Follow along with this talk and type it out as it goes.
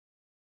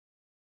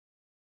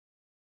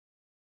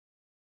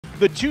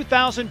the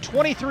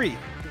 2023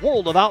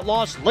 World of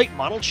Outlaws late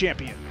model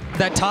champion.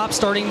 That top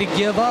starting to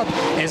give up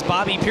as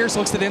Bobby Pierce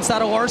looks to the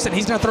inside of Larson.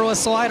 He's going to throw a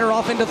slider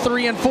off into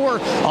 3 and 4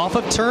 off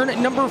of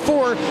turn number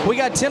 4. We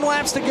got 10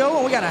 laps to go,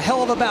 and we got a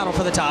hell of a battle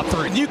for the top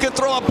 3. You can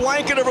throw a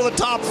blanket over the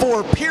top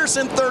 4. Pierce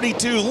in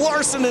 32,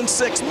 Larson in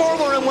 6,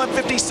 Marler in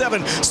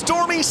 157,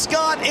 Stormy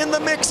Scott in the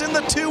mix in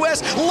the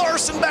 2S,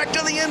 Larson back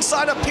to the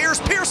inside of Pierce.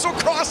 Pierce will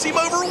cross him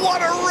over.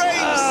 What a race!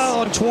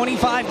 Oh,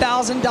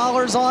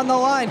 $25,000 on the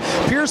line.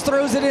 Pierce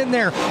throws it in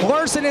there.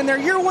 Larson in there.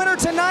 Your winner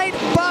tonight,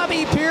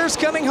 Bobby Pierce,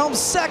 coming home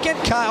second,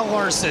 Kyle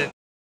Larson.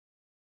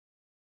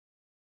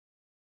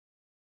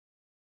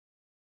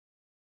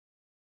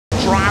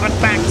 Drive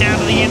it back down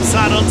to the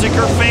inside. It'll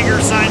ticker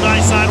Feger side by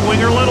side.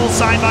 Winger Little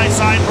side by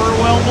side.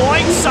 Burwell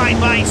Boyd side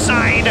by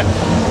side.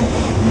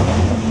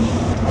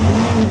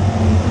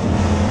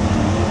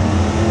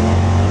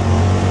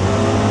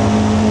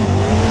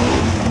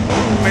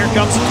 Here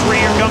comes the 3.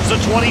 Here comes the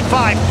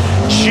 25.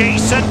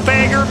 Jason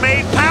Feger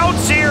made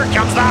pounce. Here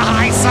comes the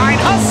high side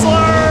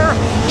hustler.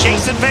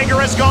 Jason Feger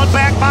has gone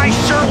back by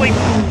Shirley.